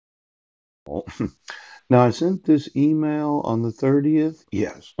Oh, now, I sent this email on the 30th.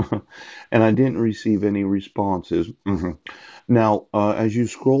 Yes. And I didn't receive any responses. Now, as you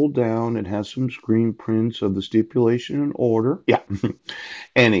scroll down, it has some screen prints of the stipulation and order. Yeah.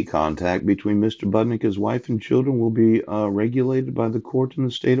 Any contact between Mr. Budnick, his wife, and children will be regulated by the court in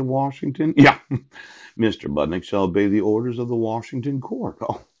the state of Washington. Yeah. Mr. Budnick shall obey the orders of the Washington court.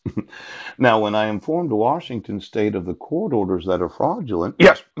 Oh. Now, when I informed Washington state of the court orders that are fraudulent,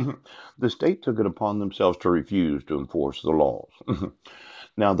 yes, the state took it upon themselves to refuse to enforce the laws.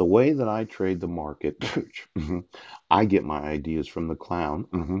 Now, the way that I trade the market, I get my ideas from the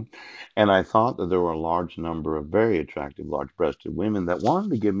clown. And I thought that there were a large number of very attractive, large breasted women that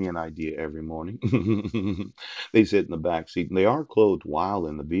wanted to give me an idea every morning. They sit in the back seat and they are clothed while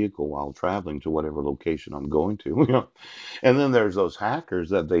in the vehicle while traveling to whatever location I'm going to. And then there's those hackers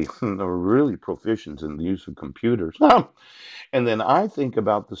that they are really proficient in the use of computers. And then I think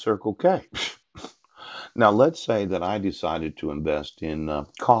about the Circle K. Now, let's say that I decided to invest in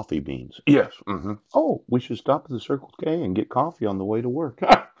coffee beans. Yes. Oh, we should stop at the Circle K and get coffee on the way to work.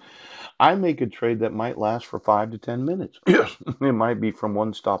 I make a trade that might last for 5 to 10 minutes. Yes. It might be from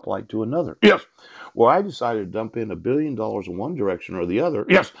one stoplight to another. Yes. Well, I decided to dump in $1 billion in one direction or the other.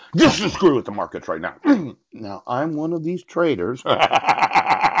 Yes. Just to screw with the markets right now. Now, I'm one of these traders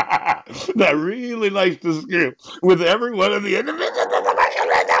that really likes to screw with every one of the individuals.